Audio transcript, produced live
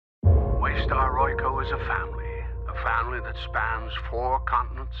Waystar Royco is a family that spans 4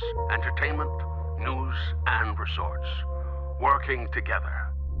 continents, entertainment, news, and resorts, working together.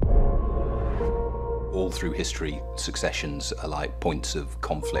 All through history, successions are like points of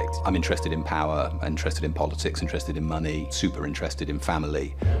conflict. I'm interested in power, interested in politics, interested in money, super interested in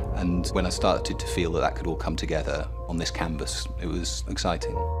family. And when I started to feel that that could all come together on this canvas, it was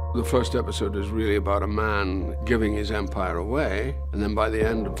exciting. The first episode is really about a man giving his empire away, and then by the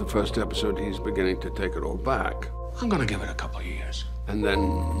end of the first episode, he's beginning to take it all back. I'm gonna give it a couple of years. And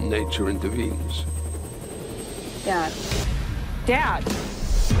then nature intervenes. Dad. Dad!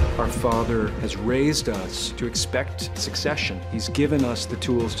 Our father has raised us to expect succession. He's given us the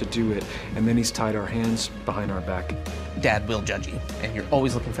tools to do it, and then he's tied our hands behind our back. Dad will judge you, and you're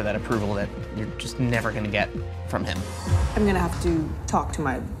always looking for that approval that you're just never gonna get from him. I'm gonna have to talk to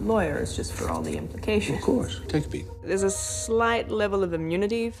my lawyers just for all the implications. Of course. Take a beat. There's a slight level of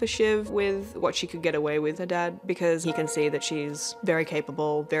immunity for Shiv with what she could get away with her dad, because he can see that she's very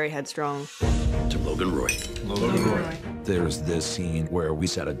capable, very headstrong. To Logan Roy. Logan Roy. There's this scene where we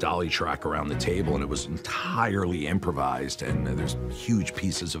set a dolly track around the table and it was entirely improvised, and there's huge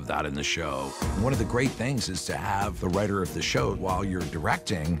pieces of that in the show. One of the great things is to have the writer of the show while you're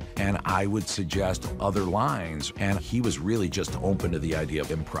directing, and I would suggest other lines, and he was really just open to the idea of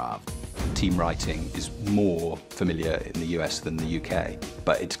improv. Team writing is more familiar in the US than the UK,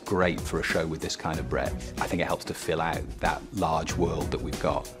 but it's great for a show with this kind of breadth. I think it helps to fill out that large world that we've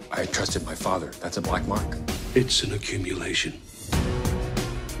got. I trusted my father. That's a black mark. It's an accumulation.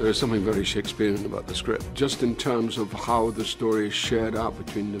 There is something very Shakespearean about the script, just in terms of how the story is shared out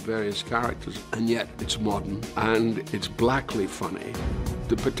between the various characters, and yet it's modern, and it's blackly funny.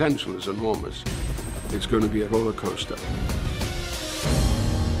 The potential is enormous. It's going to be a roller coaster.